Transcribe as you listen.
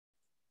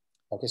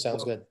Okay,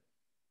 sounds good.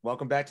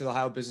 Welcome back to the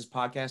Ohio Business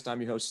Podcast.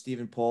 I'm your host,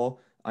 Stephen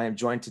Pohl. I am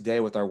joined today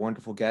with our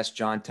wonderful guest,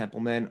 John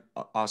Templeman,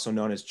 also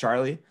known as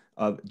Charlie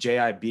of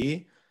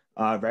JIB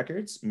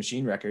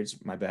Machine Records,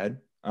 my bad.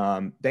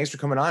 Thanks for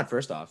coming on,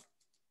 first off.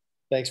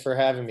 Thanks for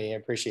having me. I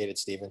appreciate it,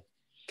 Stephen.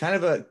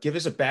 Give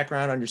us a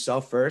background on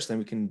yourself first, and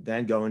we can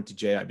then go into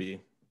JIB.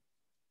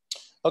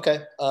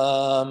 Okay.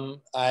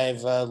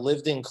 I've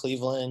lived in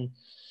Cleveland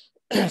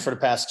for the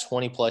past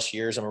 20 plus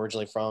years.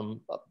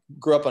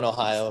 Grew up in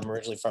Ohio. I'm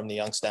originally from the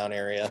Youngstown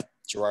area,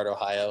 Girard,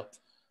 Ohio.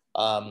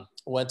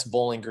 Went to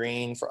Bowling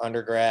Green for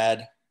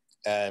undergrad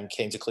and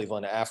came to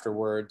Cleveland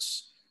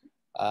afterwards.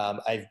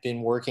 I've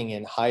been working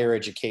in higher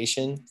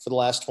education for the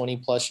last 20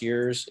 plus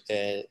years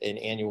in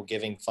annual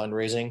giving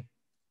fundraising.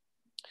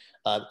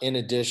 In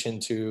addition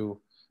to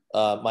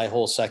my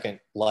whole second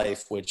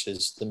life, which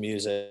is the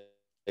music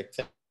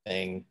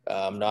thing,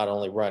 not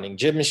only running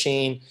Jib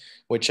Machine,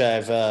 which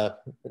I've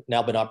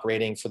now been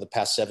operating for the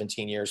past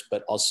 17 years,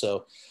 but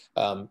also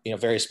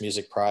various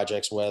music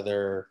projects,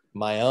 whether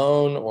my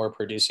own or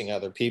producing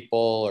other people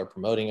or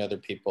promoting other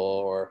people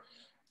or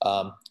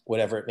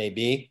whatever it may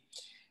be.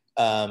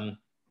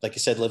 Like I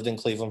said, lived in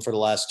Cleveland for the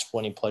last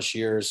 20 plus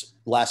years,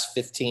 last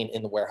 15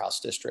 in the warehouse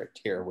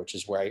district here, which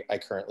is where I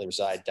currently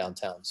reside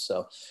downtown.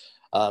 So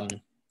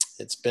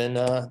it's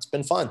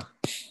been fun.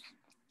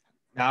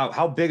 Now,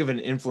 how big of an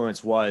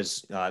influence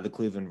was the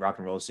Cleveland rock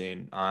and roll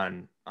scene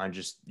on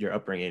just your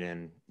upbringing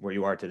and where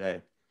you are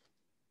today?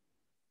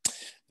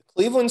 The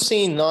Cleveland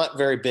scene, not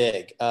very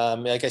big.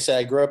 Like I said,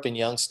 I grew up in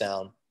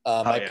Youngstown.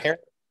 My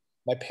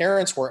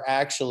parents were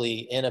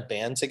actually in a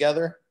band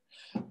together.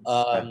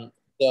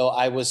 So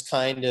I was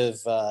kind of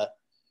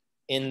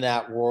in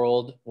that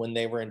world when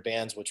they were in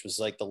bands, which was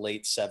like the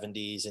late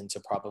 70s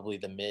into probably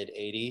the mid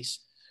 80s.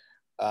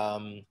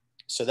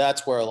 So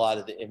that's where a lot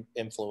of the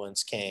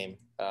influence came.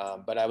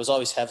 But I was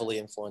always heavily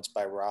influenced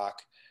by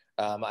rock.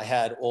 I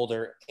had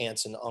older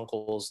aunts and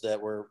uncles that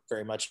were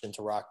very much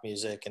into rock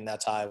music, and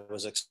that's how I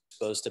was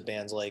exposed to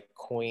bands like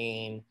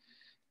Queen,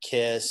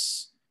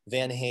 Kiss,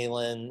 Van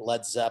Halen,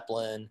 Led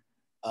Zeppelin,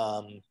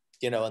 and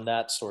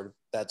that sort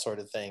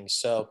of thing.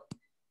 So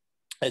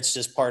it's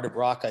just part of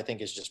rock. I think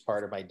it's just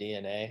part of my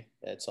DNA.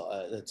 It's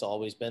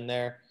always been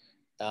there,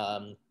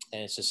 and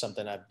it's just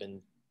something I've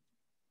been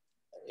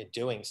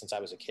doing since I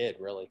was a kid,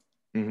 really.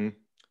 Mm-hmm.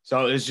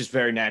 So it was just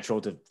very natural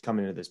to come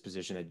into this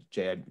position at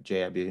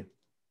JIB.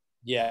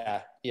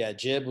 Yeah.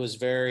 Jib was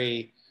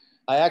very.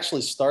 I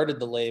actually started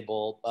the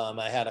label.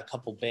 I had a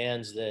couple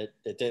bands that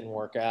didn't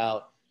work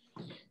out,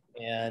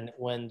 and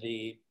when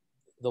the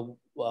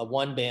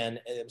one band,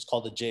 it was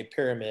called the J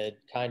Pyramid,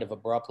 kind of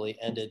abruptly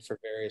ended for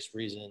various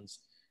reasons.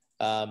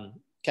 Kind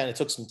of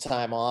took some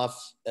time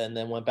off and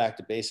then went back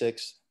to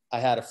basics. I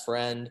had a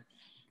friend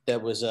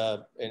that was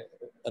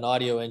an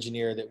audio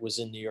engineer that was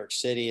in New York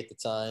City at the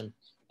time.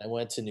 I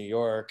went to New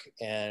York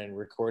and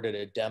recorded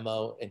a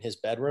demo in his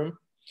bedroom.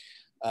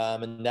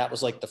 And that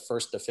was like the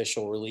first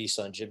official release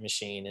on Jib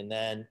Machine. And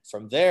then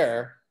from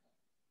there,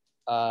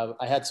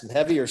 I had some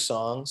heavier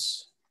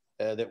songs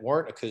that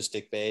weren't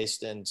acoustic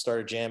based and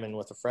started jamming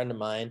with a friend of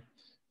mine,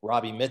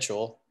 Robbie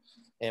Mitchell.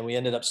 And we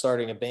ended up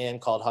starting a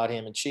band called Hot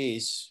Ham and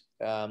Cheese.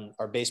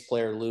 Our bass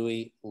player,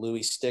 Louis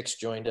Sticks,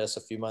 joined us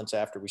a few months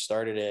after we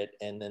started it.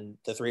 And then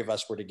the three of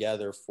us were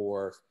together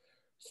for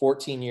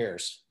 14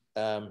 years,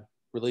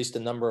 released a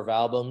number of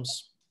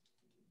albums,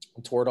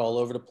 toured all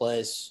over the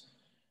place.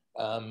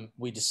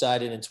 We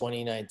decided in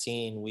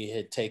 2019 we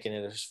had taken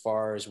it as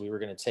far as we were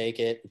going to take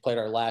it. We played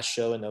our last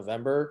show in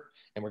November,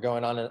 and we're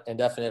going on an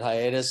indefinite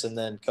hiatus, and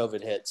then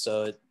COVID hit.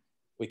 So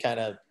we kind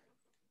of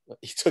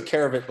took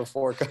care of it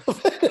before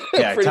COVID.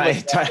 Yeah,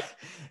 tied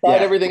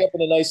everything up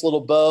in a nice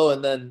little bow,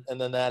 and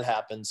then that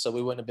happened. So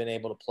we wouldn't have been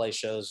able to play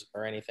shows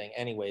or anything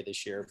anyway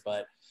this year,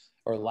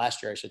 or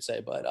last year I should say.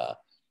 But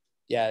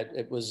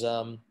it was.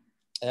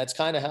 That's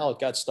kind of how it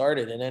got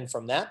started, and then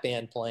from that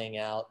band playing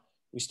out,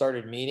 we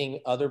started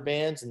meeting other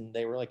bands, and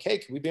they were like, "Hey,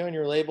 can we be on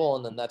your label?"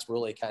 And then that's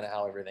really kind of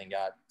how everything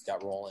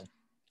got rolling.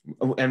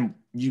 And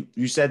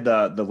you said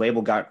the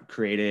label got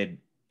created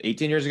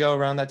 18 years ago,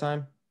 around that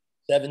time?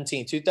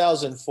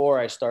 2004,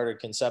 I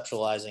started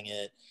conceptualizing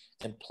it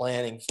and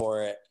planning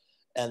for it.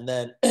 And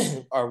then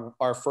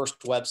our first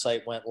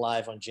website went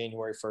live on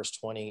January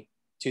 1st,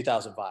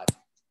 2005.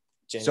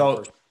 So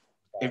 1st.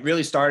 It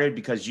really started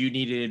because you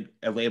needed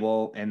a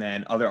label, and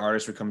then other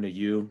artists were coming to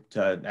you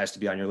to ask to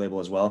be on your label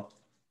as well?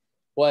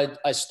 Well,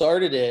 I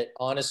started it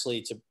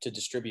honestly to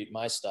distribute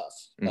my stuff.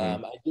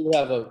 Mm-hmm. I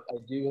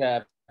do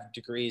have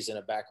degrees and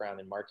a background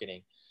in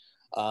marketing.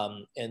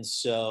 And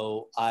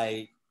so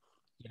I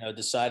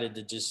decided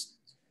to just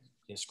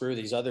screw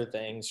these other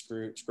things,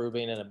 screw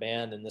being in a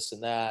band and this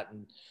and that.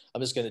 And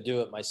I'm just going to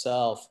do it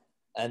myself.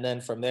 And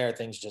then from there,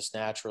 things just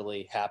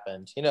naturally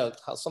happened.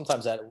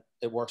 Sometimes that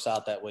it works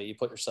out that way. You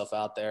put yourself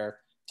out there,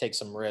 take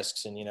some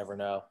risks, and you never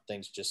know.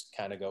 Things just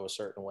kind of go a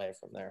certain way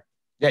from there.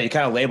 Yeah, you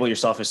kind of label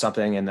yourself as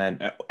something, and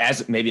then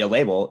as maybe a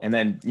label, and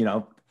then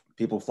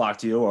people flock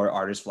to you, or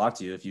artists flock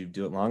to you if you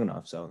do it long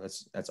enough. So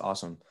that's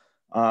awesome.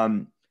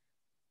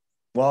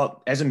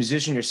 Well, as a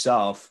musician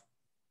yourself,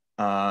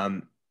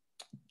 Um,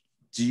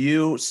 do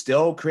you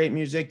still create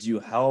music? Do you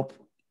help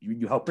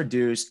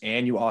produce,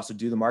 and you also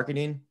do the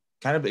marketing?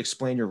 Kind of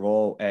explain your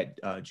role at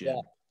Jib.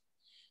 Yeah.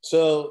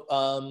 So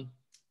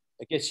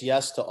I guess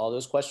yes to all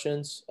those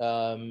questions.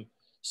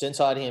 Since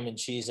Hot Ham and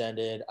Cheese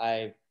ended,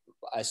 I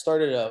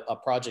started a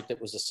project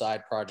that was a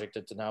side project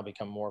that to now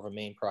become more of a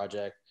main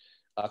project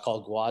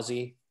called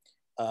Gwazi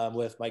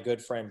with my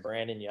good friend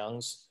Brandon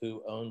Youngs,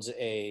 who owns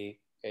a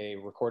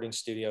recording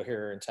studio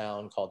here in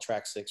town called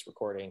Track Six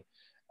Recording.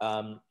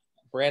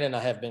 Brandon and I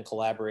have been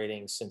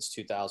collaborating since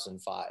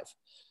 2005.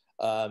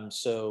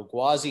 So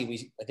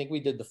Gwazi, I think we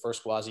did the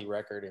first Gwazi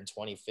record in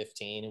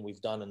 2015, and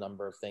we've done a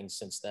number of things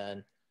since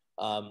then,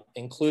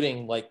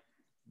 including like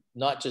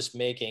not just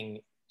making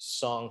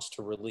songs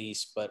to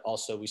release, but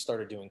also we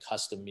started doing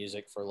custom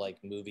music for like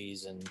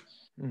movies and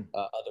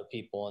other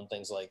people and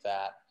things like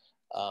that.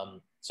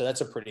 So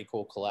that's a pretty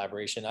cool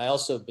collaboration. I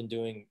also have been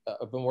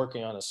I've been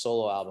working on a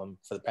solo album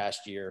for the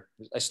past year.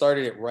 I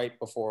started it right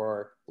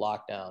before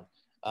lockdown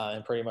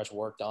and pretty much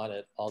worked on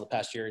it all the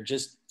past year and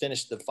just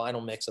finished the final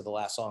mix of the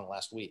last song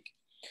last week.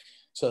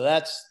 So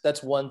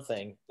that's one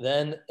thing.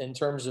 Then in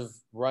terms of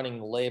running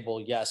the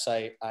label, yes,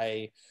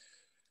 I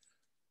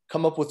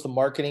come up with the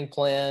marketing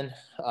plan,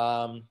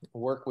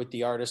 work with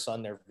the artists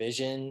on their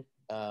vision,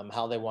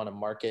 how they want to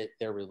market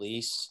their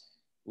release.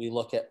 We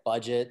look at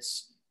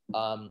budgets,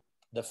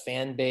 the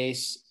fan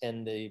base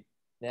and the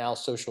now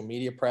social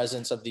media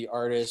presence of the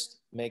artist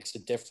makes a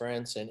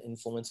difference and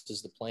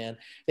influences the plan.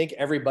 I think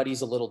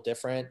everybody's a little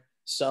different.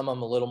 Some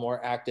I'm a little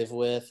more active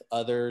with,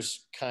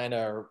 others kind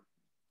of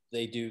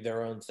they do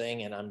their own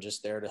thing and I'm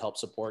just there to help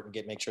support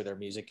and make sure their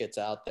music gets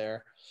out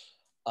there.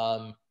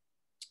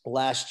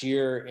 Last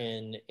year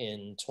in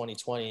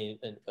 2020,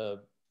 a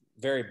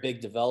very big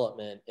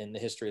development in the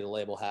history of the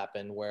label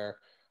happened where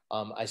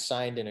I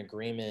signed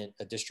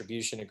a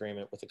distribution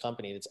agreement with a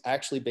company that's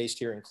actually based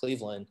here in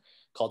Cleveland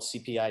called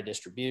CPI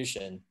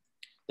Distribution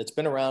that's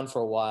been around for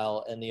a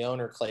while. And the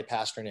owner, Clay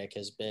Pasternak,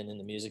 has been in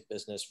the music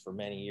business for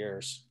many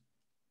years.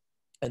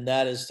 And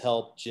that has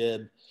helped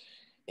Jib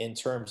in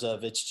terms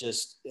of it's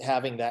just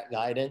having that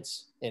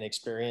guidance and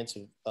experience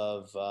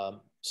of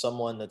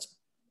someone that's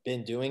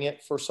been doing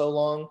it for so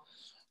long.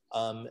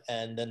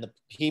 And then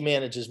he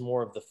manages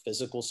more of the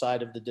physical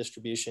side of the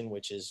distribution,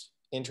 which is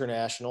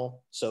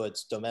international. So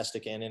it's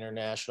domestic and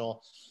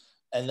international.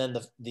 And then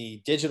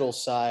the digital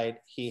side,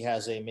 he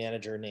has a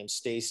manager named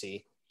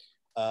Stacy.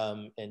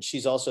 And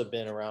she's also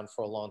been around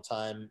for a long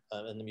time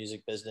in the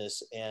music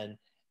business. And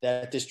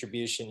that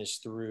distribution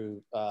is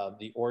through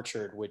the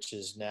Orchard, which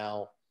is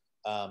now,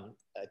 I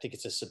think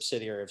it's a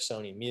subsidiary of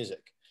Sony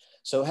Music.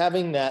 So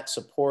having that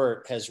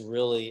support has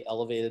really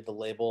elevated the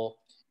label,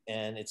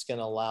 and it's going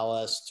to allow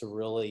us to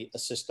really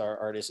assist our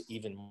artists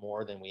even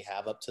more than we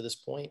have up to this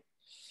point.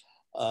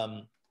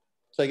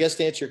 So I guess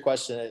to answer your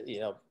question,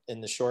 in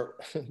the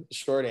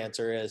short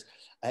answer is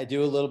I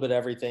do a little bit of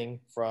everything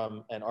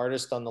from an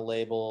artist on the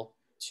label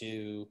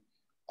to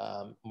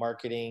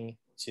marketing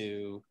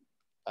to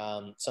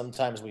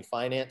sometimes we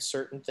finance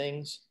certain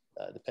things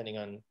depending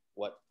on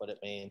what it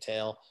may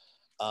entail.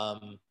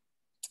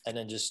 And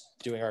then just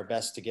doing our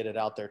best to get it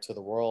out there to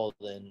the world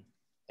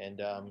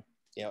and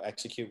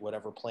execute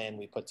whatever plan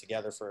we put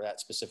together for that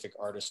specific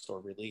artist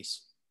or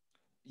release.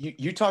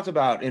 You talked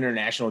about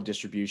international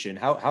distribution.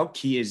 How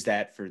key is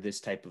that for this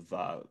type of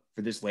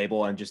for this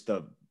label and just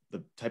the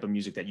type of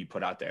music that you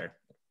put out there?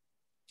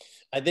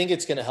 I think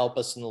it's going to help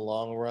us in the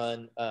long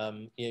run.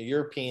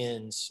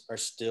 Europeans are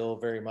still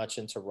very much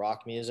into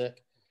rock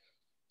music.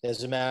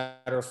 As a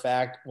matter of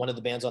fact, one of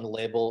the bands on the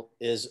label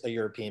is a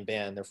European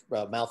band.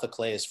 Mouth of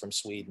Clay is from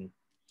Sweden.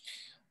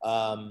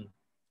 And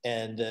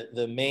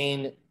the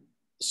main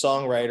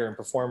songwriter and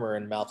performer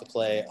in Mouth of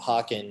Clay,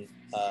 Håkan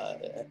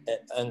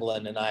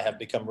Englund, and I have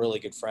become really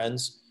good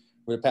friends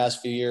over the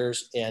past few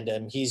years.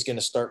 And he's going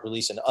to start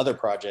releasing other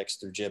projects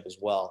through Jib as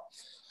well.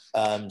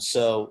 I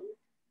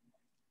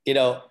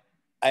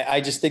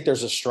just think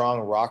there's a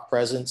strong rock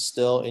presence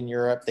still in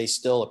Europe. They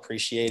still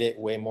appreciate it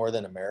way more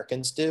than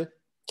Americans do.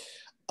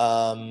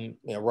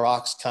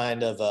 Rock's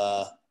kind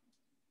of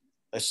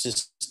it's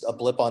just a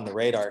blip on the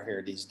radar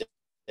here these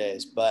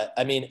days. But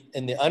I mean,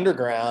 in the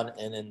underground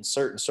and in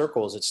certain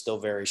circles, it's still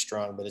very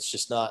strong, but it's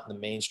just not in the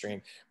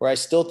mainstream, where I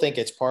still think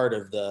it's part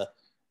of the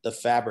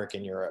fabric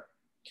in Europe.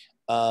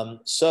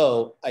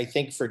 So I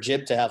think for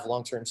Jib to have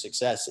long-term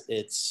success,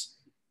 it's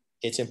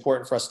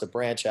important for us to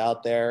branch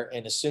out there.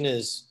 And as soon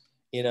as,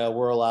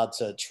 we're allowed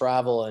to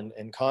travel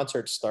and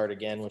concerts start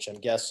again, which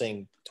I'm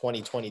guessing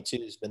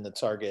 2022 has been the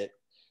target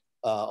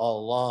all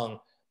along.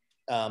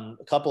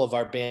 A couple of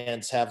our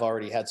bands have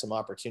already had some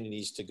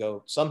opportunities to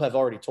go. Some have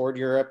already toured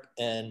Europe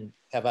and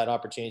have had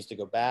opportunities to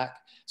go back.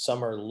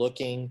 Some are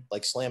looking,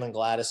 like Slam and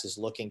Gladys is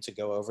looking to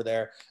go over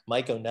there.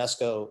 Mike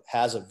Onesco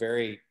has a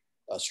very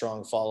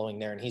strong following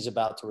there, and he's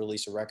about to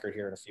release a record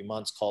here in a few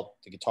months called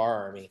The Guitar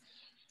Army.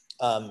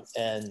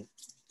 And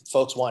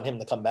folks want him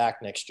to come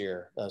back next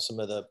year, some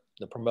of the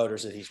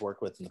promoters that he's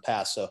worked with in the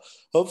past. So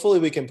hopefully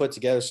we can put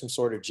together some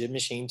sort of Jib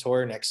Machine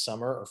tour next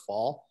summer or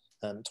fall.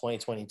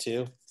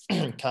 2022,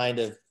 kind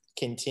of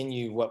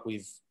continue what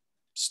we've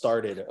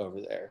started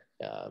over there,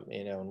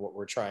 and what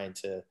we're trying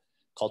to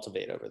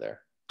cultivate over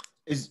there.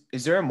 Is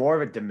there more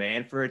of a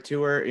demand for a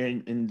tour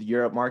in the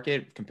Europe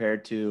market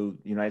compared to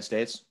the United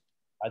States?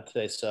 I'd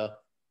say so.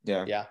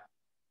 Yeah. Yeah.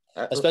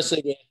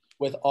 Especially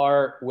with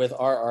our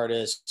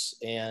artists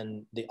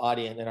and the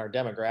audience and our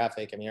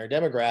demographic. I mean, our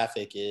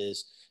demographic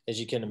is, as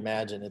you can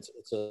imagine,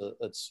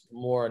 it's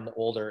more an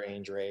older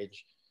age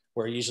range.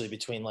 We're usually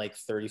between like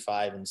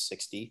 35 and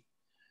 60,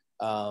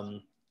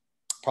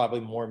 probably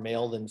more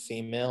male than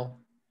female.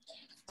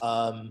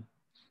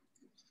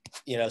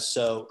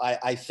 So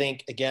I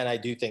think, again, I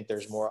do think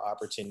there's more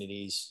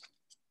opportunities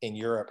in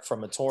Europe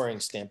from a touring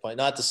standpoint.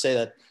 Not to say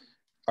that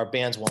our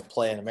bands won't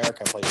play in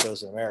America, play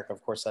shows in America.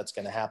 Of course, that's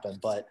going to happen.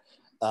 But,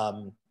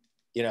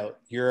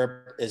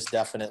 Europe is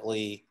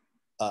definitely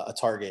a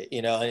target,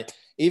 and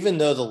even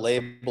though the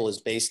label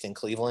is based in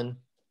Cleveland,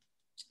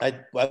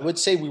 I would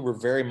say we were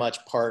very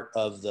much part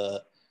of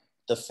the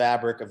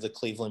fabric of the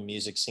Cleveland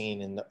music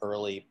scene in the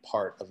early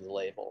part of the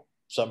label.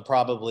 So I'm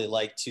probably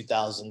like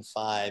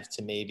 2005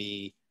 to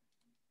maybe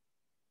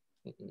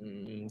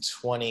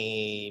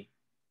 20,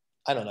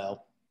 I don't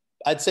know.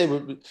 I'd say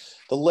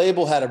the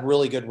label had a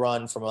really good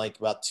run from like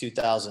about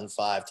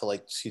 2005 to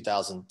like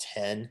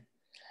 2010.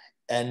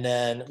 And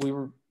then we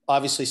were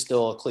obviously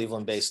still a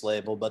Cleveland based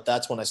label, but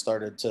that's when I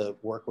started to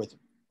work with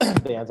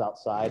bands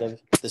outside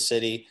of the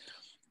city.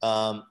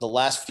 The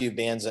last few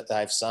bands that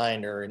I've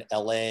signed are in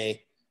LA,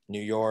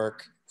 New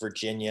York,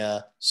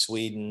 Virginia,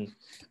 Sweden.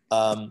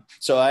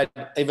 So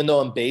even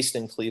though I'm based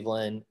in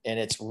Cleveland and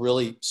it's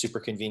really super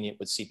convenient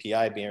with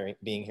CPI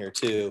being here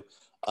too,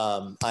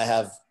 I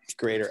have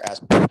greater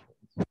aspirations,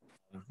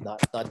 not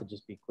to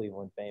just be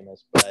Cleveland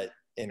famous, but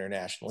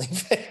internationally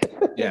famous.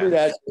 Yeah.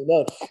 Internationally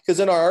known. Because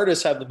then our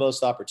artists have the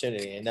most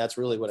opportunity, and that's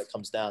really what it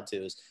comes down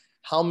to: is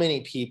how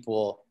many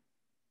people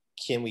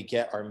can we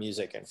get our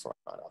music in front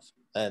of,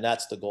 and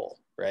that's the goal,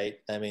 right?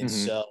 I mean,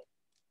 so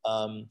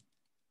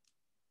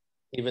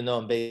even though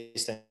I'm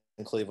based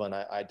in Cleveland,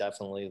 I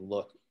definitely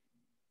look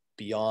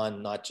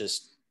beyond not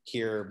just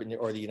here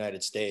or the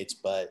United States,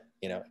 but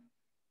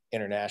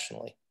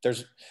internationally.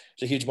 There's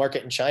a huge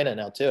market in China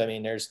now too. I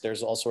mean,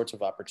 there's all sorts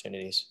of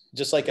opportunities,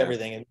 just like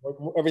everything, and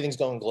everything's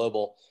going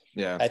global.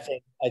 Yeah. I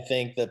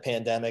think the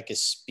pandemic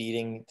is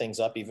speeding things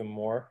up even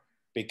more,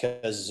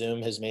 because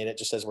Zoom has made it,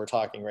 just as we're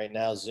talking right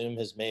now, Zoom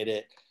has made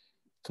it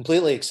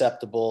completely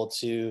acceptable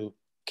to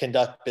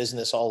conduct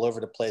business all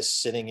over the place,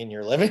 sitting in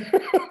your living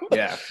room.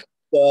 Yeah.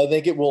 So I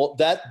think it will,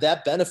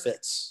 that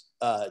benefits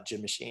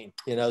Jib Machine,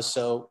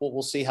 so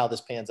we'll see how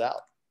this pans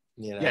out.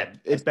 Yeah,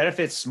 it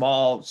benefits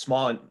small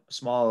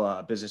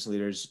business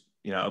leaders,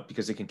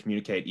 because they can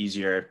communicate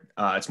easier.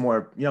 It's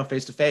more,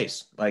 face to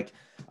face. Like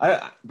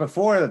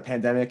before the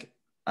pandemic,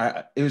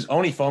 it was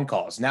only phone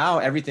calls. Now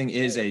everything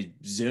is a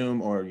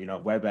Zoom or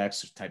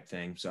WebEx type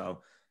thing. So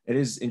it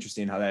is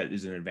interesting how that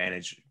is an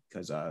advantage,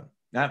 because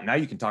now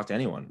you can talk to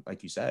anyone,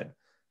 like you said.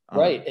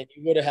 Right. And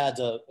you would have had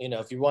to,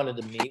 if you wanted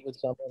to meet with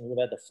someone, you would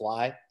have had to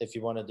fly if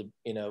you wanted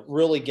to,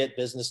 really get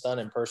business done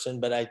in person.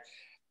 But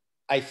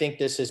I think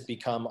this has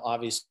become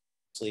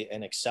obviously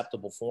an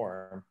acceptable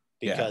form,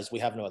 because we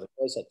have no other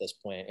choice at this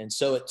point. And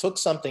so it took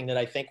something that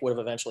I think would have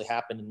eventually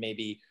happened in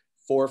maybe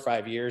 4 or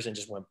 5 years and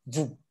just went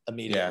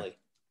immediately.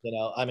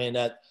 I mean,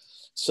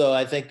 so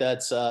I think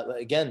that's,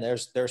 again,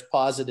 there's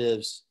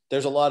positives.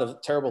 There's a lot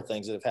of terrible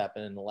things that have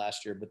happened in the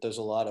last year, but there's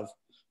a lot of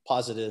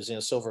positives,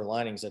 silver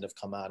linings that have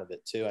come out of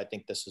it too. I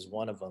think this is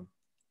one of them.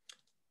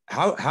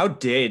 How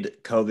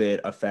did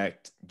COVID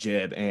affect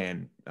Jib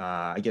and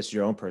I guess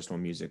your own personal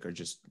music, or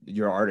just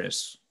your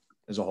artists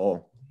as a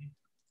whole?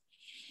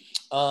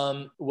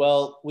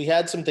 Well, we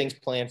had some things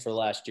planned for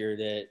last year.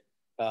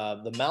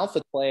 That the Mouth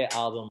of Clay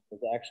album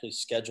was actually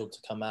scheduled to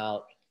come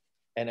out,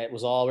 and it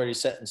was already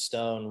set in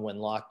stone when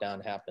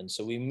lockdown happened.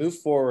 So we moved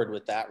forward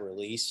with that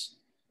release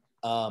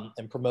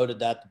and promoted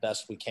that the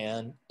best we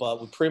can. But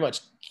we pretty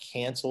much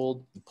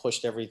canceled and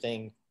pushed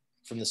everything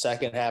from the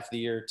second half of the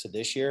year to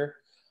this year.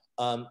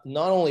 Not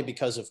only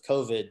because of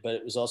COVID, but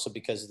it was also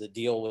because the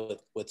deal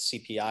with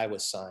CPI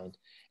was signed.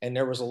 And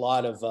there was a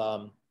lot of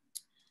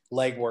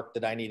legwork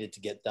that I needed to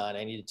get done.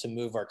 I needed to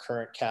move our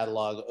current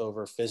catalog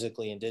over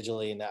physically and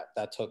digitally, and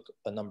that took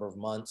a number of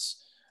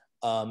months.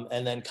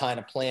 And then kind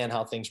of plan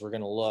how things were going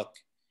to look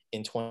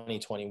in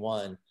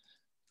 2021.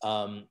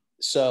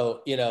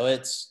 So,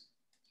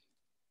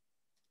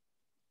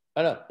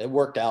 I don't know, it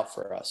worked out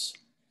for us,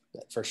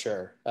 for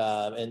sure,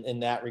 in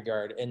that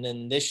regard. And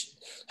then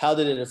how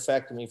did it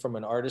affect me from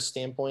an artist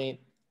standpoint?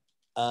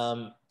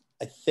 I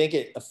think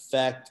it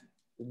at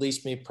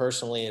least me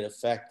personally, it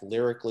affect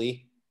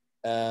lyrically,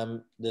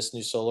 this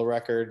new solo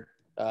record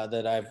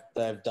that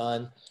I've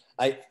done.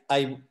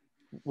 I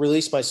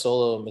released my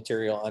solo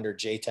material under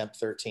JTemp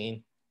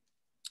 13.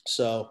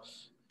 So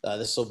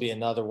this will be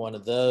another one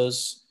of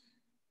those.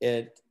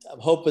 I'm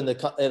hoping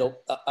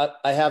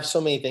I have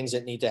so many things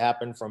that need to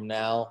happen from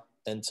now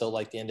until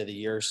like the end of the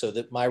year, so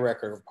that my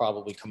record will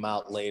probably come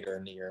out later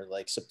in the year,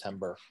 like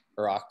September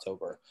or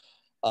October.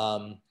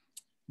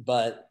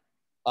 But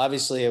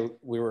obviously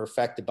we were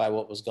affected by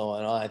what was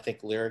going on. I think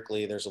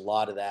lyrically there's a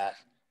lot of that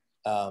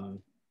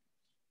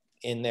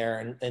in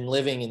there. And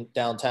living in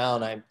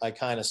downtown, I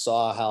kind of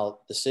saw how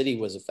the city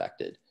was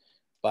affected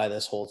by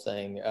this whole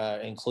thing,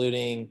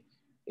 including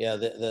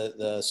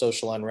the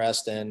social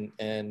unrest and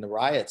the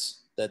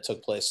riots that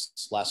took place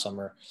last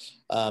summer.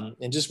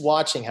 And just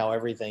watching how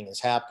everything has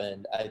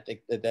happened, I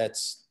think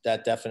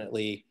that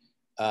definitely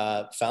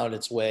found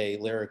its way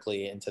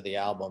lyrically into the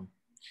album.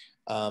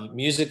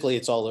 Musically,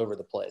 it's all over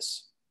the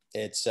place.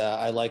 It's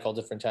I like all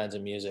different kinds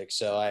of music.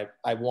 So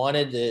I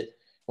wanted it,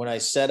 when I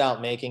set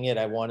out making it,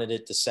 I wanted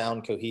it to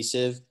sound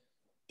cohesive,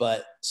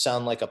 but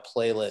sound like a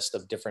playlist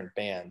of different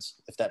bands,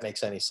 if that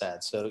makes any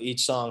sense. So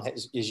each song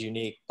is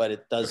unique, but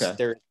it does, Okay.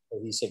 there's a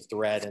cohesive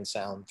thread and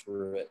sound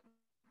through it.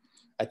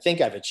 I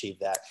think I've achieved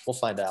that. We'll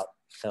find out.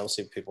 And we'll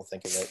see what people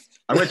think of it.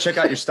 I'm gonna check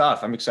out your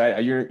stuff. I'm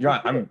excited. You're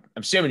on, I'm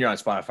assuming you're on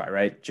Spotify,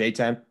 right?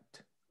 JTemp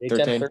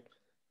 13. Yep.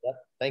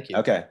 Thank you.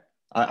 Okay.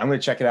 I'm gonna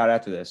check it out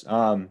after this.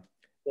 Cool.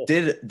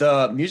 Did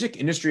the music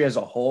industry as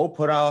a whole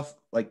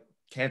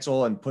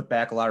cancel and put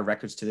back a lot of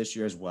records to this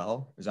year as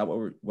well? Is that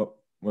what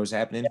was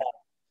happening? Yeah.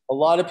 A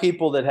lot of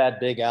people that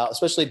had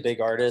especially big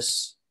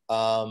artists,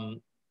 a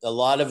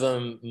lot of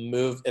them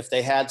moved. If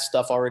they had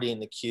stuff already in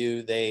the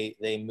queue,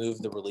 they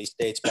moved the release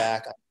dates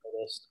back. I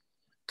noticed.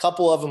 A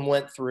couple of them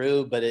went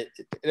through, but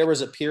there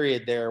was a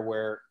period there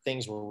where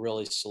things were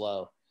really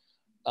slow.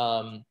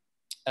 And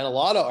a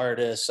lot of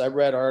artists, I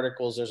read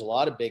articles, there's a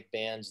lot of big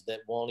bands that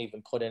won't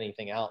even put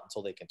anything out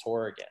until they can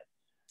tour again.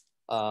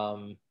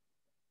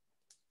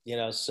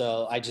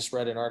 So I just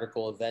read an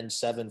article, Avenged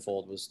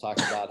Sevenfold was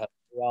talking about how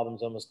the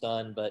album's almost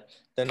done, but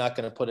they're not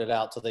going to put it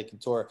out till they can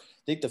tour. I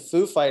think the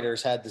Foo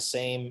Fighters had the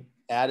same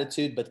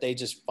attitude, but they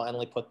just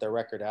finally put their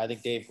record out. I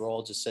think Dave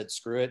Grohl just said,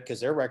 screw it, because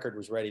their record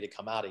was ready to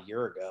come out a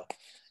year ago.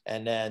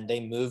 And then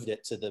they moved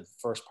it to the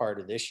first part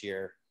of this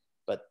year,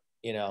 but,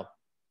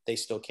 they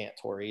still can't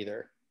tour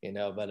either.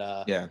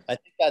 But yeah, I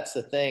think that's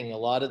the thing. A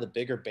lot of the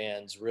bigger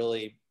bands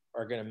really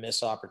are going to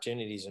miss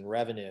opportunities in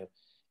revenue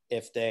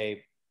if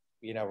they,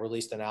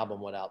 released an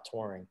album without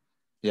touring.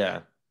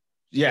 yeah.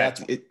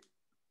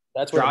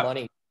 That's where the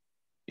money.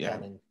 Yeah,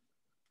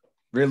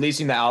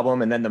 releasing the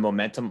album and then the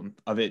momentum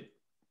of it,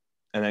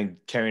 and then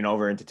carrying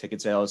over into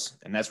ticket sales,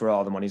 and that's where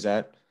all the money's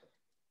at.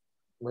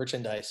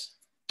 Merchandise.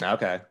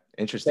 Okay,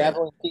 interesting.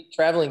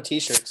 Traveling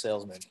T-shirt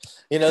salesman.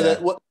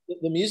 That what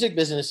the music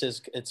business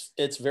is.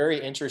 It's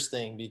very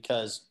interesting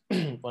because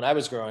when I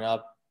was growing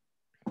up,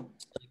 like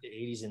the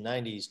 80s and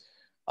 90s,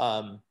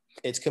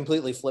 it's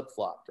completely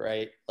flip-flopped,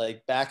 right?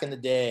 Like back in the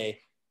day,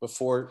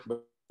 before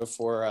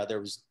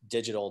there was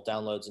digital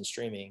downloads and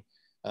streaming,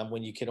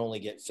 when you could only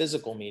get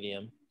physical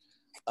medium,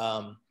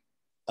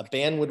 a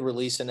band would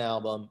release an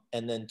album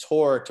and then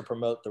tour to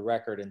promote the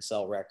record and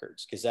sell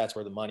records, because that's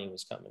where the money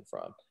was coming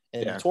from.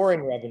 And the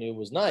touring revenue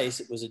was nice.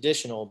 It was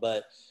additional,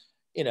 but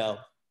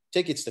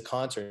tickets to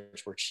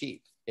concerts were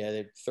cheap.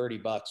 They're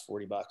 $30,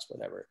 $40,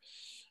 whatever.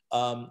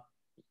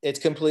 It's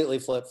completely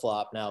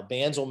flip-flop now.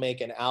 Bands will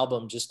make an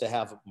album just to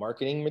have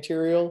marketing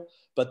material,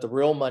 but the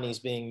real money's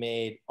being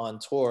made on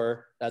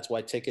tour. That's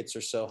why tickets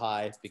are so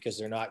high, because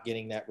they're not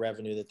getting that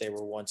revenue that they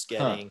were once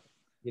getting,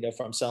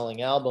 from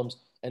selling albums.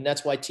 And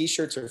that's why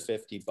T-shirts are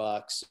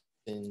 $50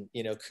 and,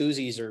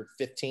 koozies are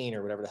 15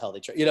 or whatever the hell they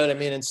try. You know what I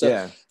mean? And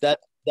so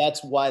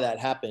that's why that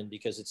happened,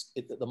 because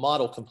the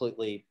model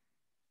completely,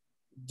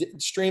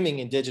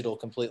 streaming and digital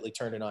completely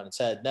turned it on its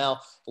head. Now,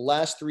 the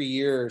last 3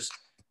 years,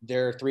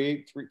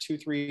 3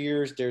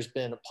 years, there's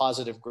been a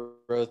positive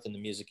growth in the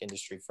music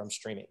industry from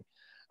streaming.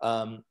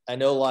 I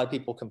know a lot of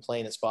people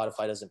complain that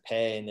Spotify doesn't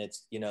pay, and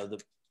it's, the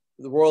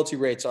royalty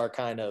rates are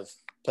kind of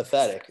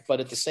pathetic, but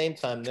at the same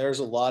time, there's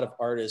a lot of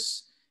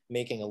artists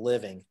making a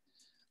living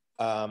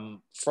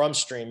from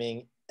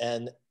streaming,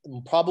 and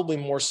probably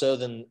more so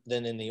than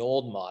in the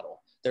old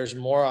model. There's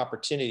more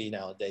opportunity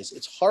nowadays.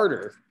 It's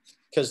harder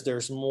because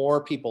there's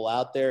more people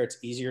out there. It's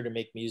easier to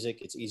make music.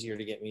 It's easier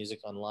to get music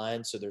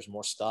online. So there's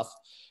more stuff.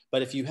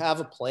 But if you have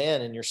a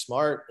plan and you're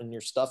smart and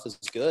your stuff is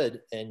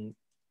good and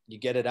you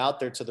get it out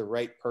there to the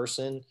right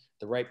person,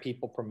 the right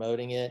people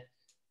promoting it,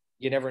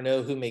 you never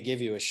know who may give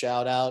you a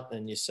shout out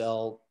and you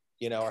sell,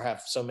 or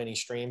have so many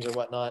streams or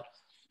whatnot.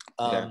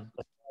 But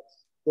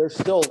there's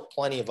still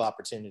plenty of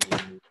opportunity.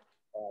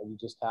 You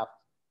just have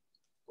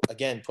to,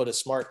 again, put a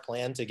smart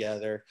plan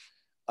together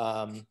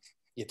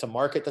to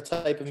market the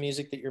type of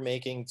music that you're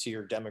making to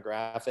your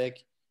demographic,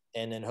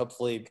 and then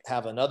hopefully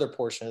have another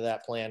portion of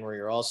that plan where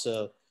you're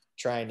also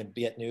trying to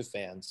get new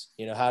fans.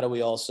 How do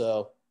we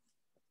also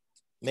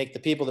make the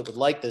people that would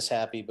like this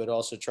happy, but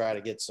also try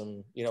to get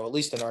some, at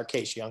least in our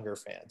case, younger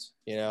fans?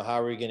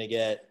 How are we going to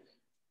get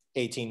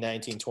 18,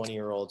 19,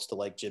 20-year-olds to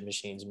like Jib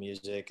Machine's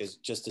music is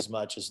just as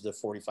much as the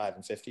 45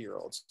 and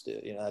 50-year-olds do?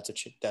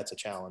 That's a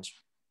challenge.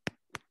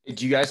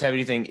 Do you guys have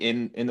anything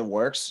in the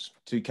works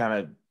to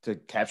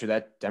capture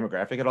that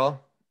demographic at all?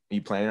 Are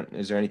you planning?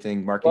 Is there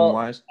anything marketing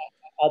wise?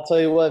 I'll tell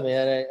you what,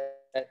 man.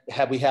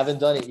 We haven't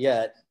done it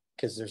yet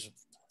because there's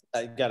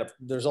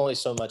there's only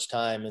so much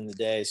time in the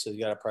day, so you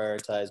gotta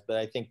prioritize. But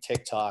I think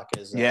TikTok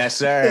is yes,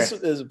 sir.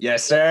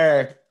 Yes,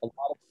 sir.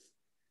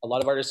 A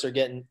lot of artists are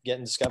getting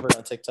discovered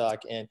on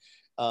TikTok, and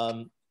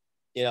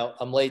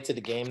I'm late to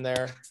the game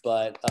there,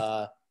 but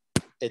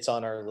it's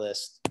on our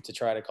list to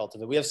try to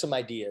cultivate. We have some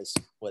ideas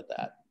with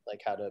that,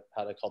 like how to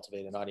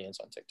cultivate an audience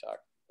on TikTok.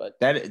 But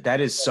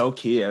that is so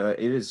key. It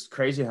is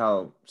crazy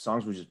how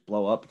songs would just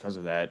blow up because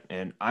of that.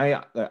 And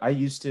I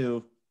used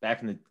to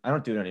back in the, I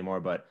don't do it anymore,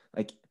 but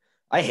like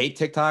I hate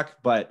TikTok,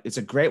 but it's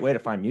a great way to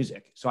find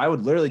music. So I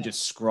would literally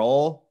just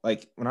scroll,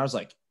 like when I was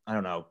like, I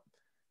don't know,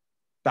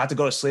 about to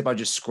go to sleep, I'd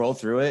just scroll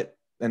through it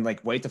and like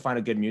wait to find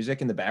a good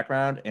music in the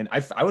background. And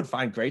I would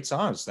find great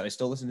songs that I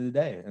still listen to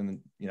today. And,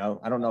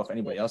 I don't know if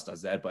anybody else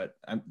does that, but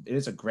it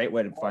is a great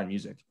way to find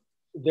music.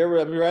 We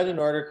read an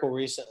article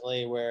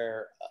recently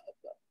where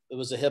it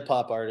was a hip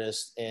hop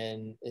artist,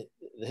 and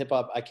the hip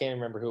hop, I can't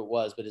remember who it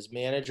was, but his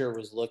manager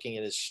was looking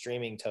at his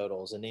streaming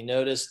totals, and they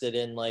noticed that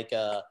in it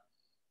was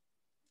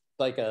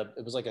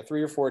like a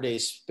 3 or 4 day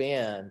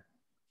span,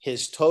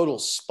 his total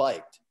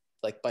spiked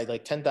by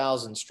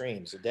 10,000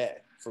 streams a day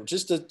for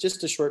just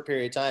a short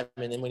period of time.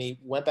 And then when he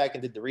went back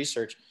and did the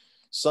research,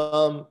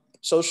 some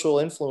social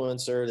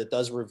influencer that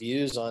does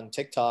reviews on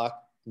TikTok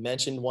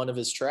mentioned one of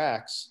his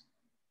tracks,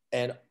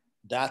 and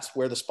that's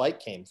where the spike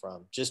came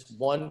from. Just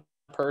one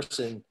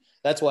person.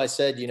 That's why I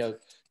said,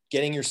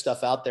 getting your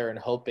stuff out there and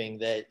hoping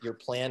that your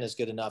plan is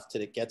good enough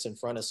that it gets in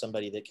front of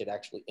somebody that could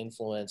actually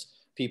influence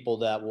people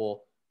that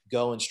will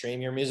go and stream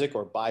your music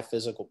or buy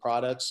physical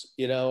products,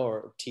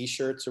 or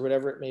t-shirts or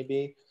whatever it may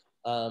be.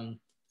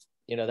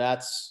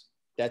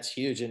 That's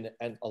huge. And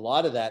a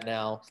lot of that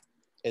now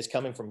is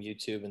coming from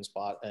YouTube and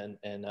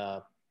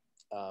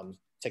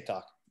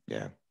TikTok.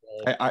 Yeah.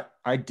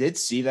 I did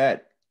see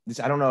that.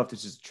 I don't know if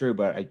this is true,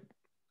 but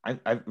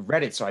I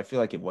read it, so I feel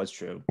like it was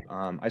true.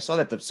 I saw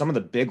that some of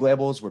the big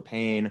labels were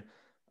paying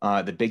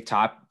the big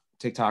top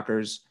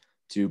TikTokers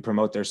to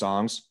promote their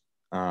songs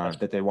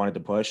that they wanted to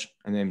push,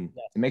 and then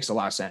it makes a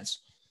lot of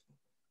sense.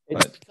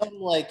 It's become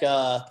like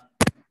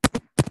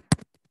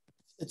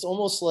it's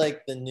almost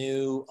like the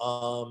new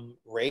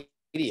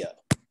radio,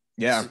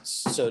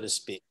 so to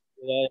speak.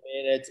 You know what I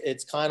mean?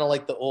 It's kind of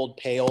like the old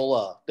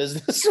payola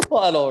business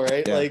model,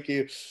 right? Yeah. Like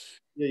you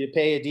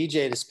pay a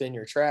DJ to spin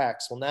your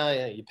tracks. Well, now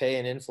you pay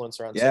an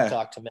influencer on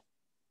TikTok to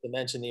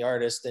mention the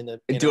artist and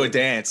do a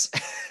dance.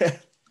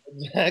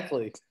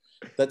 Exactly.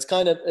 That's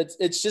kind of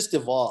it's just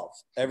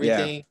evolved.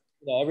 Everything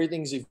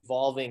everything's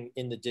evolving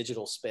in the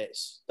digital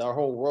space. Our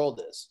whole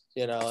world is.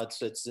 And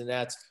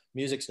that's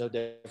music's no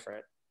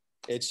different.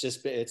 It's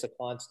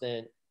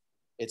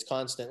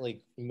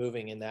constantly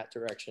moving in that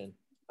direction.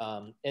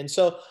 And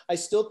so I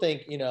still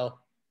think,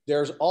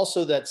 there's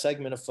also that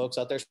segment of folks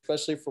out there,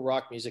 especially for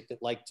rock music,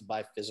 that like to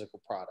buy physical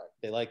product.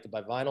 They like to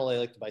buy vinyl. They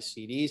like to buy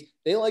CDs.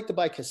 They like to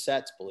buy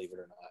cassettes, believe it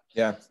or not.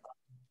 Yeah.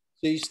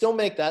 So you still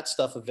make that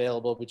stuff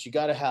available, but you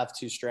got to have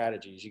two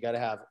strategies. You got to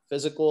have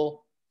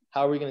physical.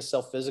 How are we going to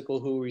sell physical?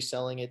 Who are we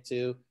selling it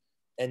to?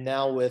 And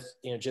now with,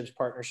 Jib's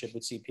partnership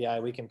with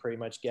CPI, we can pretty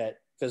much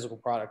get physical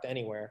product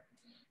anywhere.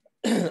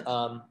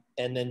 And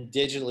then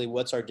digitally,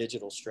 what's our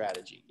digital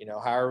strategy?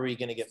 How are we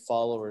going to get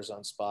followers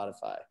on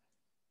Spotify?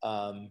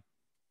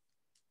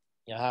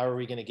 How are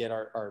we going to get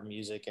our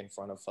music in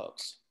front of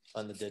folks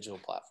on the digital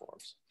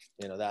platforms?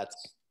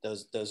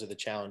 Those are the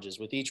challenges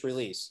with each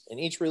release, and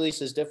each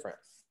release is different.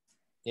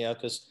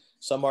 Because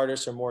some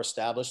artists are more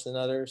established than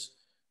others.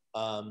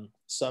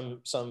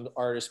 Some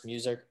artists'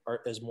 music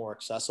is more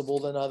accessible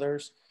than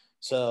others.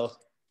 So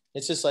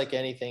it's just like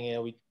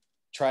anything. We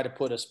try to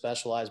put a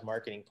specialized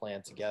marketing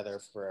plan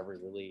together for every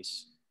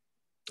release.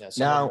 Some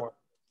now, are more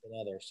than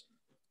others.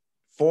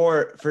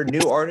 For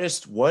new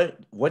artists,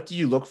 what do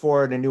you look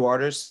for in a new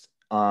artist?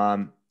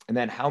 And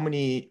then how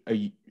many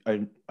a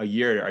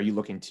year are you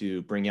looking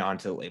to bring on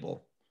to the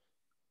label?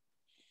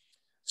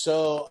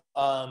 So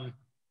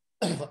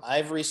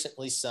I've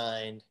recently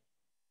signed,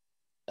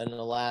 in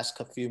the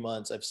last few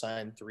months, I've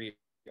signed 3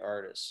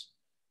 artists,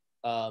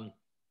 and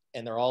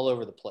they're all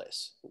over the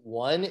place.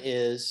 One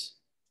is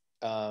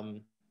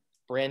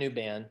brand new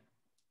band,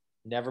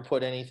 never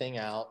put anything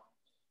out.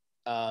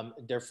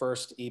 Their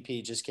first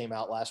EP just came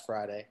out last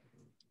Friday.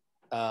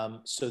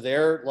 So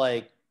they're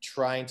like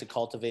trying to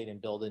cultivate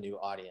and build a new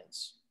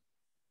audience.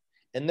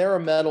 And they're a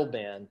metal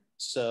band,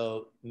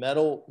 so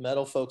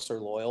metal folks are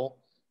loyal.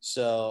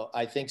 So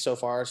I think so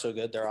far so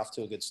good. They're off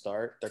to a good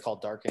start. They're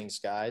called Darkening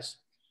Skies.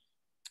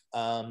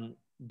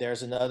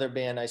 There's another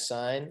band I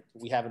signed.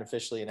 We haven't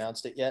officially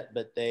announced it yet,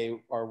 but they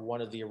are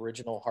one of the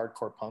original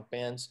hardcore punk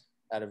bands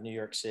out of New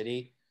York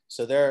City.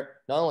 So they're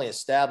not only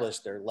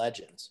established, they're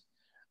legends.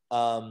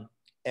 And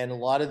a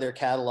lot of their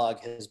catalog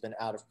has been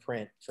out of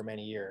print for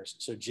many years.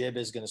 So Jib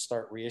is going to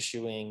start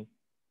reissuing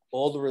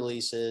old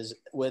releases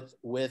with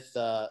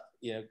the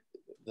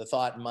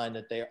thought in mind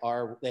that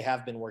they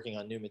have been working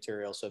on new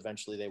material. So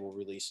eventually they will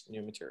release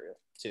new material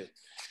too.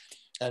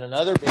 And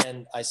another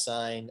band I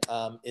signed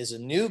is a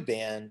new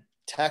band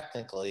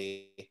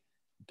technically,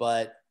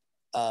 but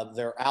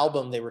their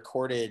album they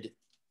recorded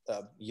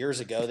years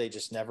ago. They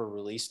just never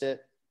released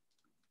it.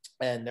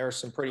 And there are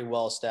some pretty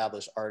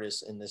well-established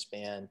artists in this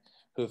band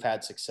who've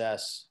had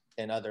success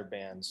in other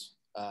bands.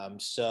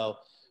 So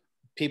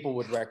people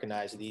would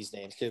recognize these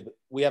names too, but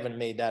we haven't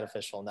made that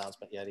official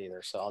announcement yet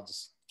either. So I'll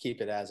just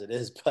keep it as it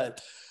is.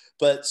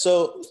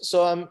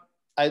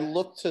 I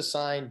look to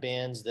sign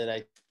bands that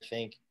I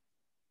think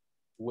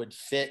would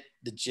fit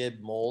the Jib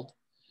mold,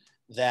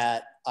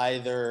 that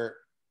either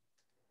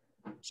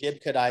Jib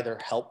could either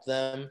help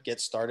them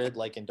get started,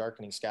 like in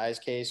Darkening Skies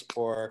case,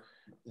 or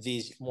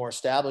these more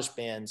established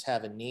bands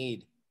have a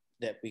need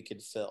that we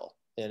could fill,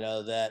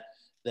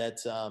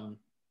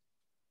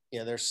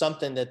 there's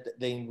something that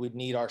they would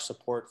need our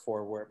support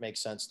for, where it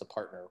makes sense to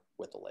partner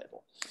with the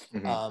label.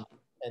 Mm-hmm.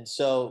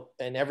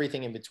 And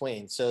everything in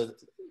between. So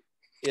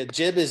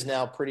Jib is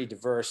now pretty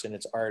diverse in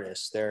its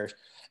artists.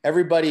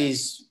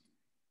 Everybody's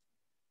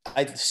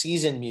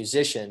seasoned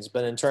musicians,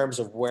 but in terms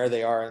of where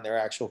they are in their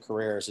actual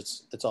careers,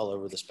 it's all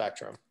over the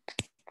spectrum.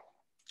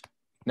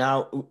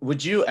 Now,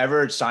 would you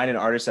ever sign an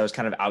artist that was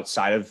kind of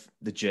outside of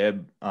the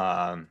Jib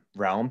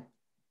realm?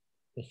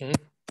 Mm-hmm.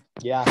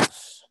 Yeah.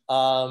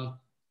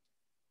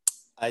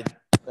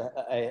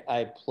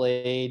 I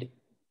played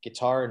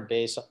guitar and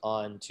bass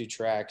on 2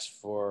 tracks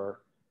for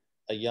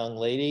a young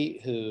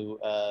lady who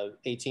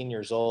 18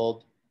 years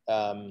old.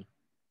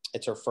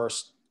 It's her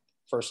first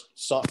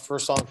song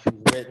she's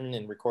written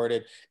and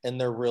recorded, and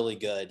they're really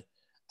good.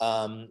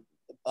 One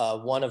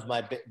of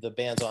the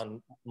bands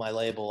on my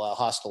label,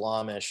 Hostile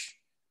Amish,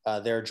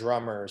 their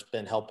drummer has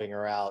been helping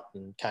her out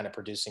and kind of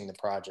producing the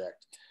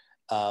project.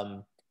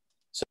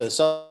 So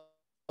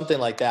something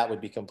like that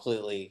would be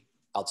completely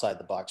outside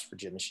the box for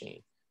Jib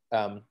Machine.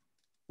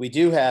 We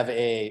do have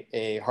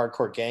a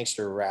hardcore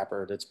gangster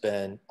rapper that's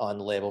been on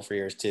the label for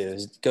years too.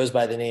 He goes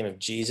by the name of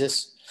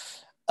Jesus.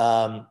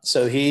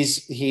 So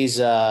he's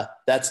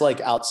that's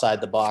like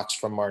outside the box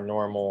from our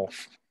normal,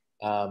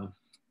 I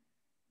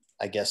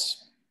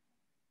guess,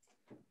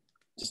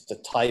 just the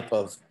type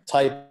of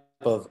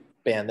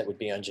band that would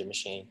be on Jib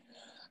Machine.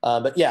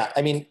 But yeah,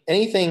 I mean,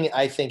 anything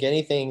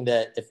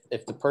that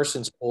if the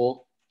person's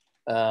cool,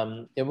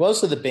 and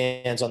most of the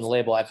bands on the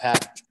label, I've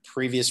had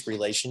previous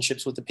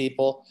relationships with the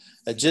people.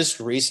 Just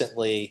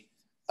recently,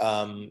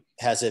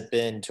 has it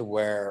been to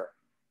where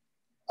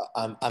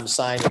I'm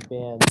signing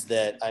bands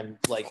that I'm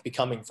like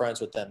becoming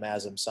friends with them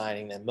as I'm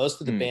signing them.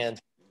 Most of the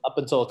bands up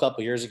until a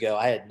couple of years ago,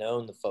 I had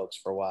known the folks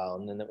for a while,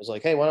 and then it was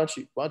like, hey, why don't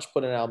you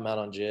put an album out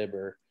on Jib,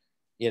 or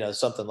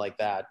something like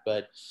that.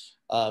 But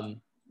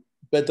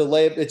the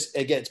label,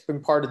 it's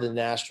been part of the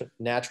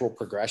natural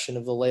progression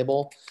of the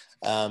label.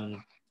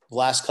 The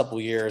last couple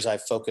of years,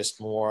 I've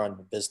focused more on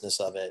the business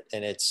of it,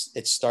 and it's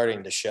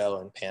starting to show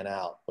and pan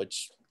out,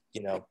 which,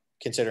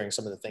 considering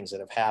some of the things that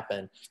have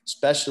happened,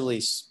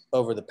 especially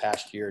over the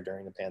past year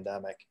during the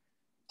pandemic.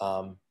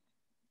 I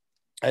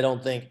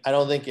don't think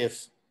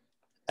if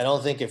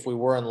we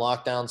were in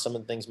lockdown, some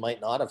of the things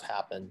might not have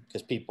happened,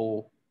 because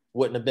people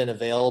wouldn't have been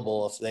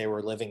available if they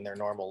were living their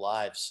normal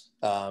lives.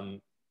 So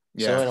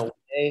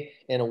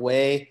in a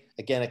way,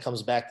 again, it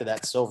comes back to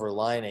that silver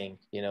lining,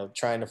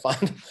 trying to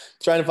find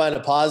a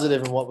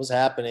positive in what was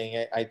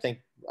happening. I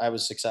think I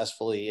was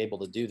successfully able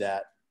to do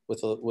that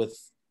with a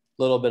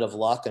little bit of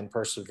luck and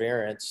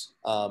perseverance.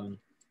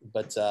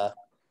 But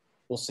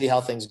we'll see how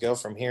things go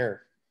from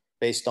here,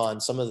 based on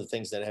some of the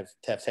things that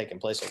have taken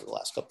place over the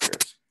last couple of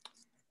years.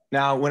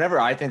 Now, whenever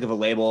I think of a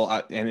label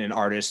and an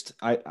artist,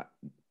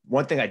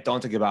 one thing I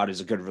don't think about is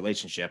a good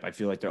relationship. I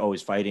feel like they're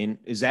always fighting.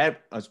 Is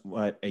that a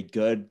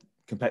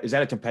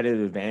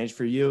competitive advantage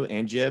for you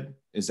and Jib?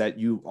 Is that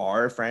you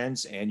are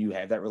friends and you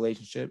have that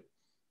relationship?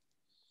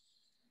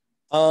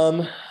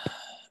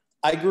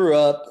 I grew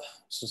up,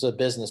 this is a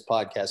business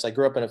podcast. I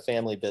grew up in a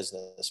family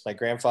business. My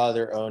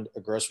grandfather owned a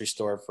grocery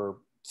store for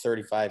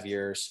 35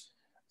 years.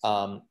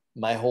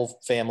 My whole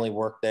family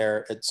worked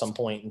there at some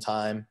point in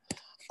time.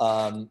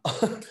 I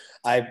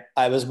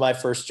was my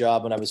first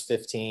job when I was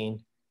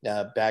 15,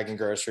 bagging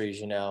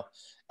groceries,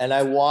 and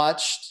I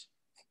watched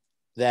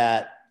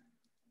that.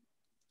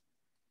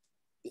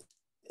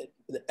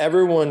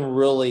 Everyone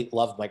really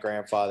loved my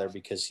grandfather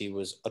because he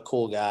was a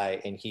cool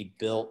guy, and he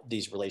built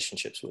these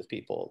relationships with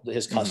people,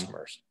 his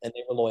customers, and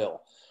they were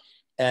loyal.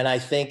 And I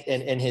think,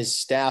 and his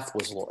staff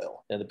was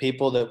loyal. And the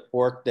people that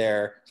worked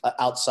there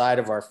outside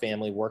of our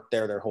family worked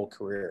there their whole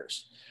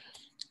careers.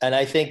 And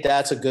I think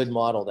that's a good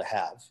model to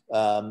have.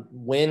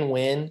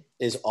 Win-win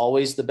is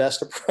always the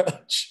best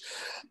approach.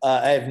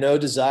 I have no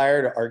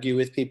desire to argue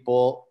with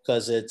people,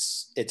 because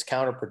it's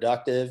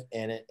counterproductive.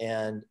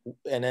 And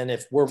then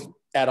if we're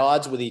at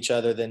odds with each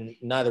other, then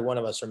neither one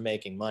of us are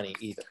making money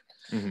either.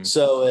 Mm-hmm.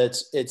 So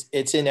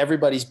it's in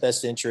everybody's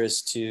best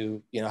interest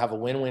to, have a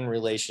win-win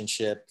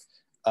relationship,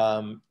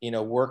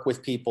 work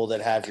with people that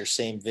have your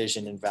same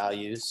vision and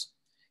values.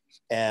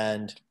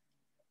 And,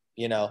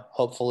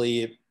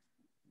 hopefully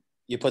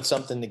you put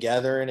something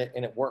together and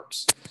it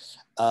works.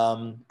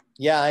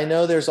 I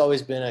know there's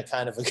always been a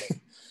kind of a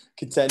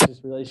contentious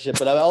relationship,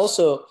 but I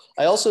also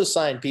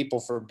sign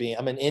people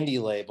I'm an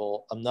indie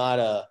label. I'm not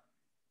a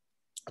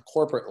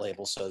corporate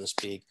label, so to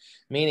speak,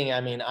 meaning,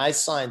 I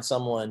sign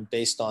someone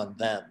based on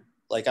them.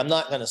 Like, I'm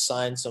not going to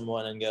sign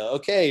someone and go,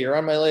 okay, you're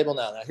on my label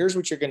now. Now here's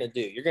what you're going to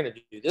do. You're going to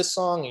do this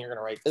song and you're going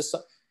to write this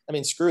song. I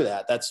mean, screw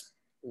that.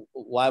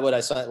 Why would I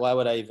sign? Why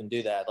would I even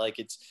do that? Like,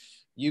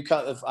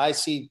 if I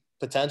see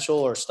potential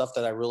or stuff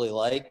that I really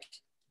like,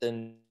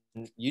 then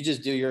you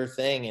just do your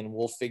thing and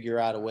we'll figure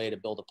out a way to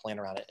build a plan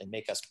around it and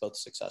make us both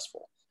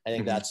successful. I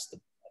think that's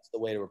the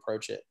way to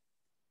approach it.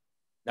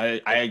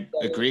 I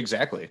agree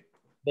exactly.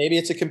 Maybe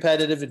it's a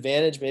competitive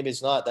advantage. Maybe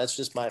it's not. That's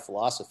just my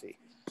philosophy.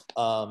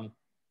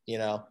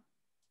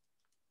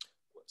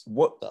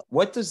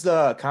 What does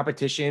the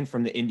competition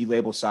from the indie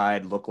label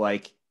side look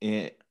like?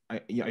 Are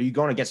you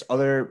going against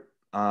other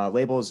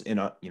labels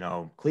in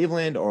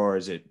Cleveland, or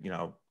is it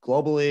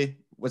globally?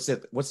 What's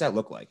that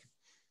look like?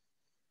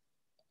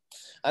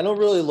 I don't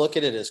really look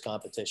at it as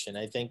competition.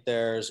 I think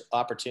there's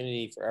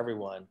opportunity for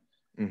everyone.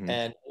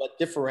 And what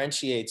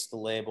differentiates the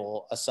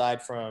label,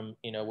 aside from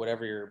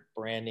whatever your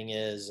branding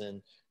is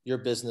and your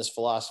business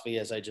philosophy,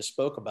 as I just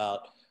spoke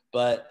about,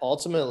 but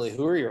ultimately,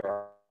 who are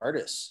your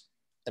artists?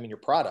 I mean, your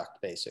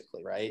product,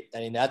 basically, right? I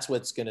mean, that's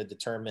what's going to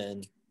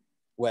determine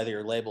whether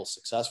your label's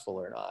successful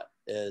or not.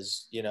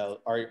 Is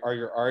are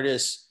your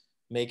artists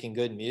making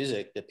good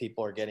music that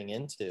people are getting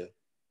into,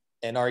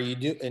 and are you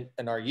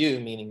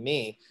meaning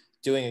me,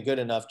 doing a good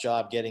enough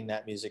job getting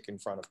that music in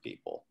front of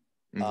people?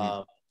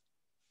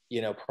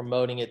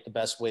 Promoting it the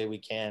best way we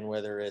can,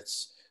 whether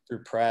it's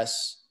through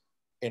press,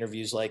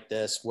 interviews like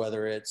this,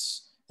 whether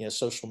it's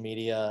social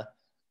media,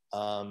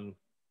 or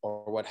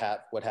what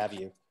have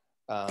you.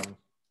 I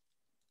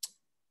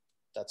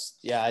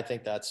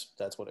think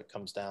that's what it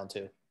comes down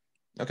to.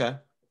 Okay.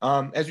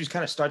 As we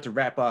kind of start to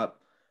wrap up,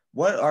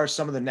 what are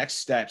some of the next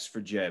steps for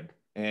Jib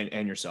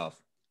and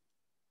yourself?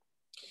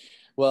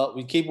 Well,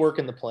 we keep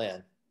working the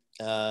plan.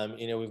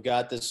 We've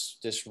got this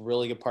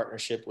really good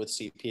partnership with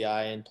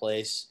CPI in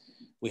place.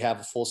 We have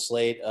a full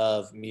slate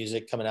of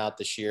music coming out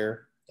this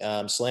year.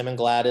 Slam and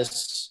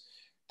Gladys,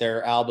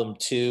 their album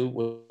 2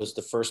 was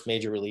the first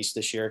major release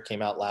this year. It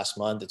came out last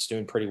month. It's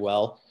doing pretty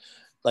well.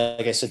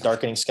 Like I said,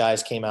 Darkening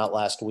Skies came out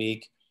last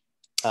week.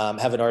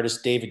 Have an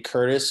artist, David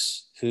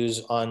Curtis,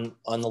 who's on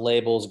the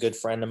label, is a good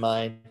friend of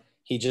mine.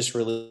 He just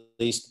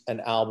released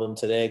an album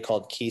today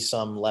called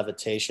Keysum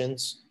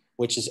Levitations,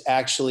 which is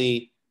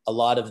actually a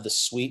lot of the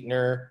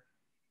sweetener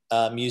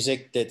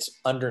music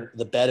that's under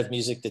the bed of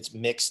music that's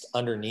mixed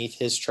underneath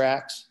his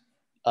tracks.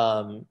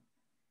 So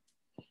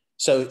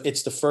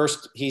it's the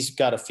first. He's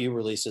got a few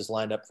releases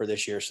lined up for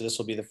this year, so this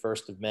will be the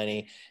first of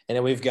many. And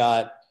then we've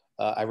got,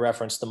 I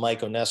referenced the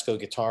Mike Onesco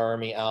Guitar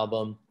Army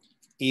album.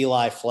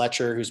 Eli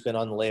Fletcher, who's been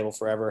on the label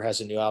forever,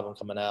 has a new album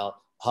coming out.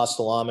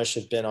 Hostile Amish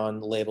have been on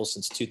the label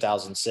since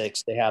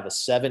 2006. They have a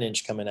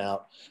 7-inch coming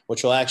out,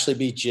 which will actually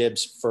be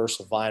Jib's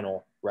first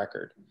vinyl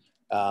record.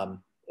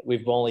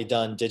 We've only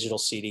done digital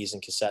CDs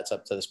and cassettes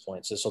up to this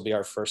point. So this will be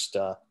our first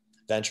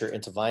venture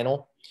into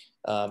vinyl.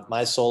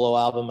 My solo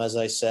album, as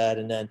I said,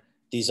 and then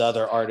these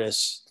other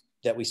artists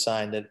that we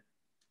signed that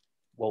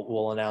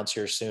we'll announce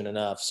here soon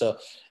enough. So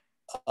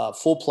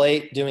full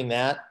plate doing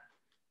that.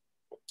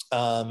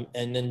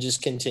 And then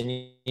just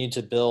continue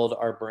to build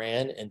our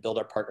brand and build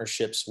our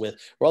partnerships with,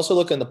 we're also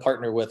looking to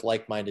partner with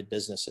like-minded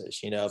businesses.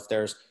 If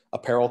there's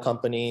apparel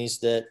companies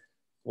that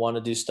want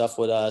to do stuff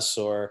with us,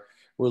 or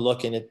we're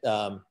looking at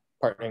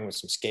partnering with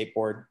some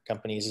skateboard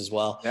companies as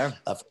well,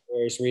 for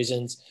various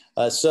reasons.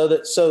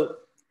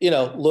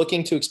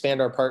 Looking to expand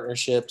our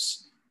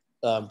partnerships,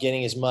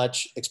 getting as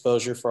much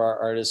exposure for our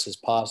artists as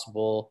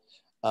possible,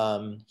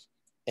 and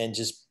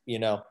just,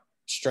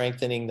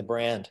 strengthening the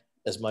brand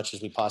as much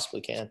as we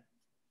possibly can.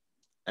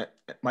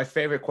 My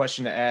favorite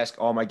question to ask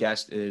all my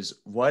guests is,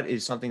 what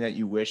is something that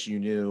you wish you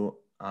knew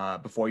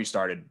before you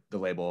started the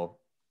label?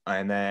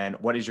 And then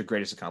what is your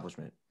greatest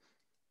accomplishment?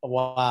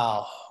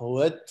 Wow.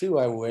 What do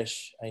I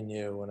wish I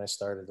knew when I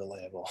started the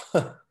label?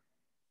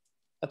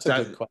 That's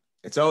a good question.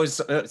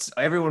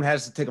 Everyone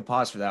has to take a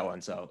pause for that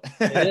one. So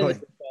it is a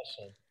good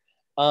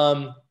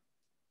question.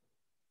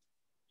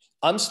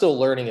 I'm still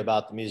learning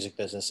about the music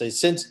business.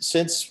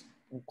 Since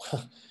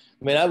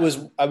I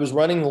was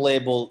running the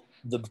label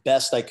the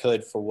best I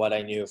could for what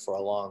I knew for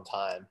a long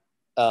time.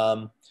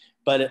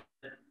 But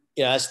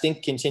as things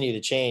continue to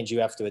change, you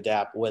have to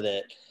adapt with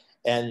it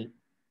and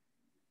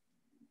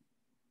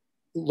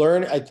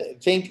learn. I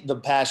think the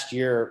past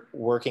year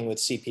working with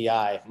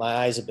CPI, my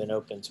eyes have been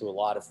open to a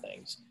lot of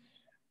things.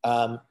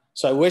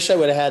 So I wish I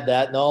would have had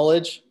that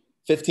knowledge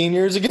 15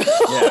 years ago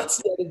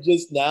instead of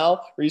just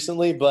now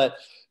recently. But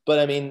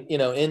I mean,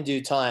 in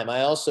due time,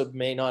 I also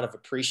may not have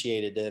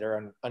appreciated it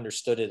or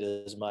understood it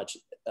as much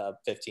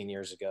 15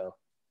 years ago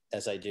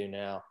as I do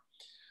now.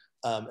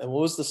 And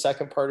what was the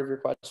second part of your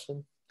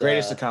question?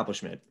 Greatest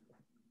accomplishment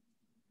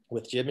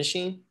with Jib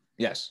Machine?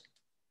 Yes.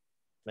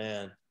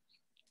 Man,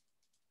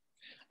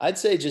 I'd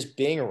say just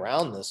being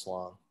around this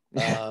long.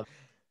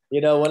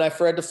 When I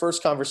had the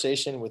first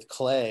conversation with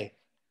Clay,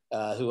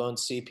 who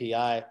owns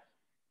CPI,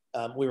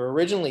 we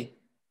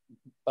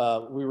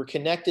were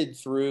connected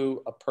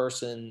through a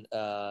person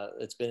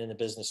that's been in the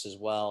business as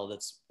well,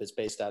 that's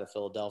based out of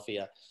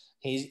Philadelphia.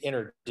 He's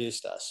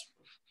introduced us.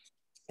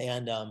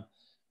 And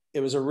it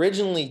was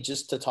originally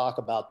just to talk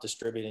about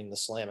distributing the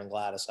Slam and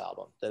Gladys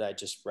album that I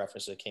just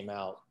referenced that came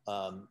out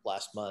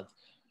last month.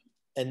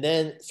 And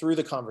then through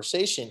the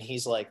conversation,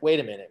 he's like, wait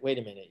a minute.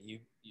 You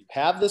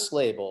have this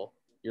label.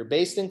 You're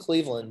based in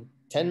Cleveland,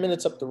 10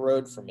 minutes up the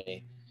road from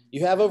me.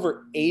 You have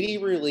over 80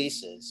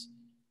 releases.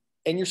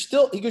 And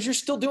he goes, you're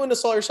still doing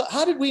this all yourself.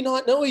 How did we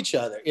not know each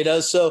other?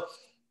 So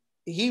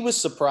he was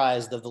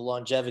surprised of the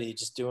longevity,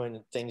 just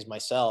doing things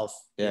myself.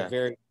 Yeah.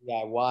 Very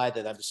DIY,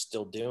 that I'm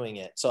still doing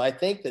it. So I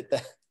think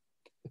that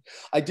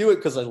I do it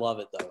because I love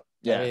it, though.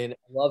 Yeah. I mean, I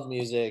love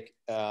music.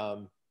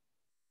 I'm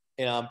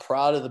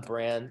proud of the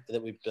brand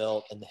that we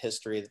built and the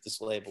history that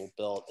this label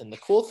built. And the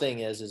cool thing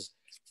is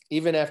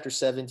even after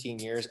 17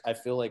 years, I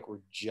feel like we're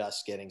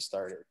just getting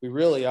started. We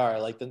really are.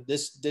 Like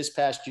this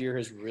past year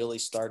has really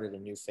started a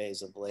new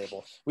phase of the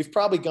label. We've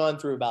probably gone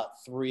through about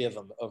 3 of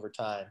them over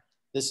time.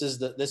 This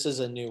is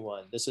a new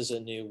one. This is a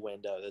new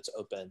window that's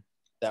open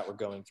that we're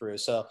going through.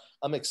 So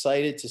I'm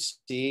excited to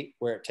see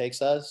where it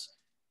takes us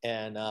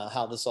and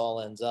how this all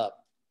ends up.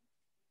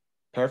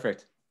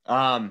 Perfect.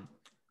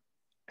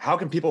 How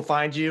can people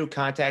find you,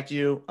 contact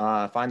you,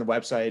 find the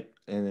website,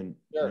 and then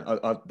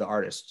the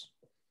artists?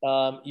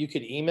 You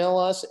could email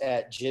us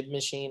at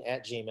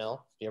jibmachine@gmail.com if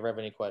you ever have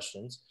any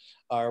questions.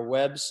 Our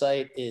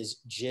website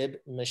is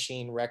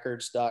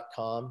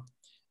jibmachinerecords.com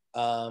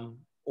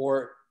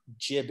or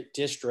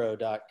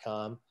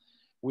jibdistro.com.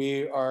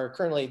 We are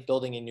currently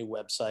building a new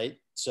website,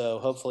 so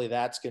hopefully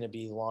that's going to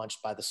be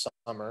launched by the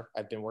summer.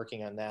 I've been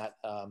working on that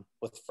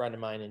with a friend of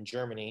mine in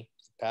Germany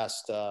the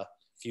past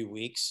few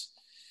weeks.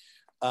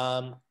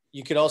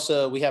 You could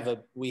also, we have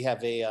a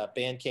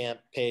Bandcamp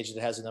page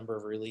that has a number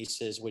of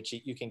releases, which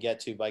you can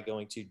get to by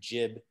going to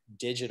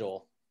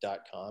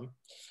jibdigital.com.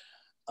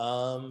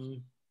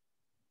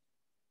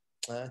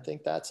 I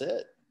think that's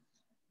it.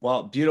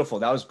 Well, beautiful.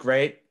 That was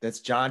great. That's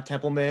John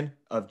Templeman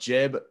of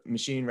Jib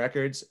Machine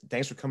Records.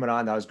 Thanks for coming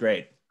on. That was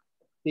great.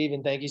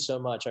 Steven, thank you so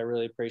much. I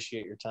really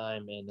appreciate your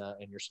time and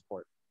your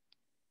support.